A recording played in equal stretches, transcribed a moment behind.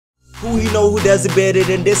Who he know who does it better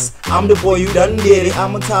than this? I'm the boy, you done get it.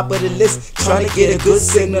 I'm on top of the list, trying to get a good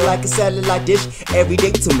signal like a satellite dish. Every day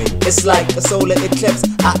to me, it's like a solar eclipse.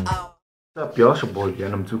 What's up, y'all? It's your boy,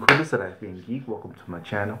 and I'm south.african.geek. Welcome to my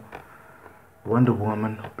channel. Wonder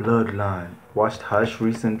Woman, Bloodline. Watched Hush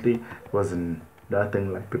recently. It wasn't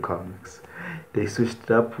nothing like the comics. They switched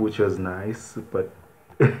it up, which was nice, but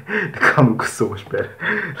the comic was so much better.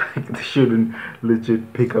 Like, they shouldn't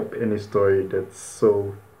legit pick up any story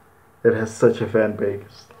that has such a fan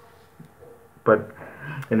base. But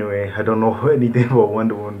anyway, I don't know anything about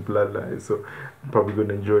Wonder Woman Bloodline, so I'm probably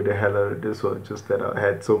gonna enjoy the hell out of this one. Just that I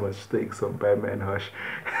had so much stakes on Batman Hush.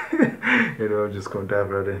 I'm just gonna dive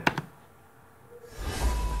right in.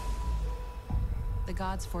 The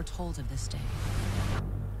gods foretold of this day.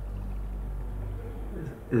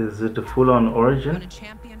 Is it the full-on origin? When a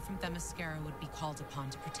champion from Themyscira would be called upon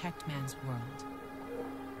to protect man's world.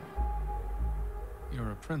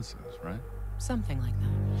 You're a princess, right? Something like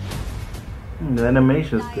that. The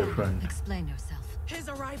animation's different. Explain yourself. His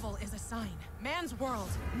arrival is a sign. Man's world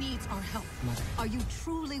needs our help, Mother. Are you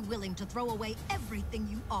truly willing to throw away everything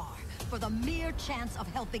you are for the mere chance of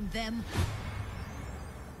helping them?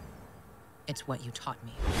 It's what you taught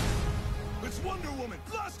me. It's Wonder Woman!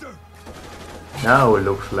 Blast her! Now it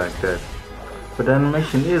looks like that. But the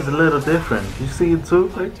animation is a little different. You see it too?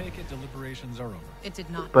 I take it deliberations are over. It did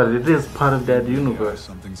not. But it is part of that universe.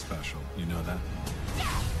 Something special, you know that?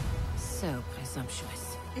 So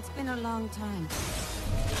presumptuous. It's been a long time.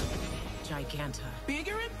 Giganta.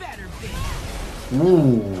 Bigger and better, bitch!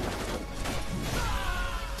 Ooh.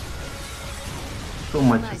 So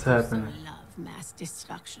much is happening. Love mass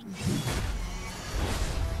destruction.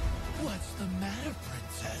 What's the matter,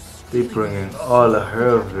 princess? They bringing all of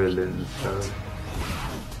her villains, bro.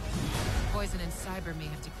 Poison and Cyber may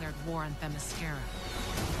have declared war on Themyscira.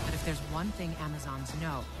 But if there's one thing Amazons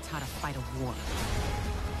know, it's how to fight a war.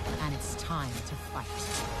 And it's time to fight.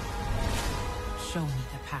 Show me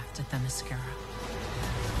the path to Themyscira.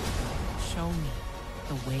 Show me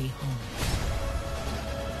the way home.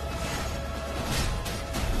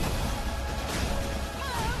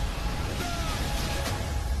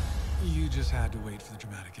 You just had to wait for the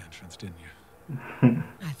dramatic entrance, didn't you?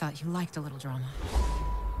 I thought you liked a little drama.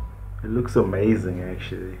 It looks amazing,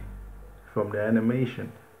 actually. From the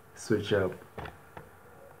animation, switch up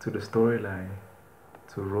to the storyline,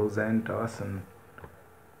 to Roseanne Dawson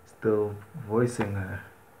still voicing her.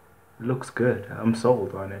 It looks good. I'm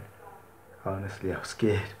sold on it. Honestly, I was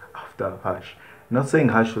scared after Hush. Not saying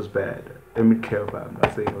Hush was bad. Let me clarify. I'm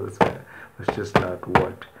not saying it was bad. It's just not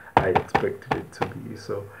what I expected it to be.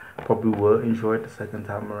 So probably will enjoy it the second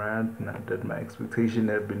time around. Not that my expectation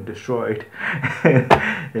had been destroyed.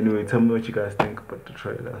 Anyway, tell me what you guys think about the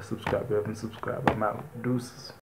trailer. Subscribe if you haven't subscribed. I'm out. Deuces.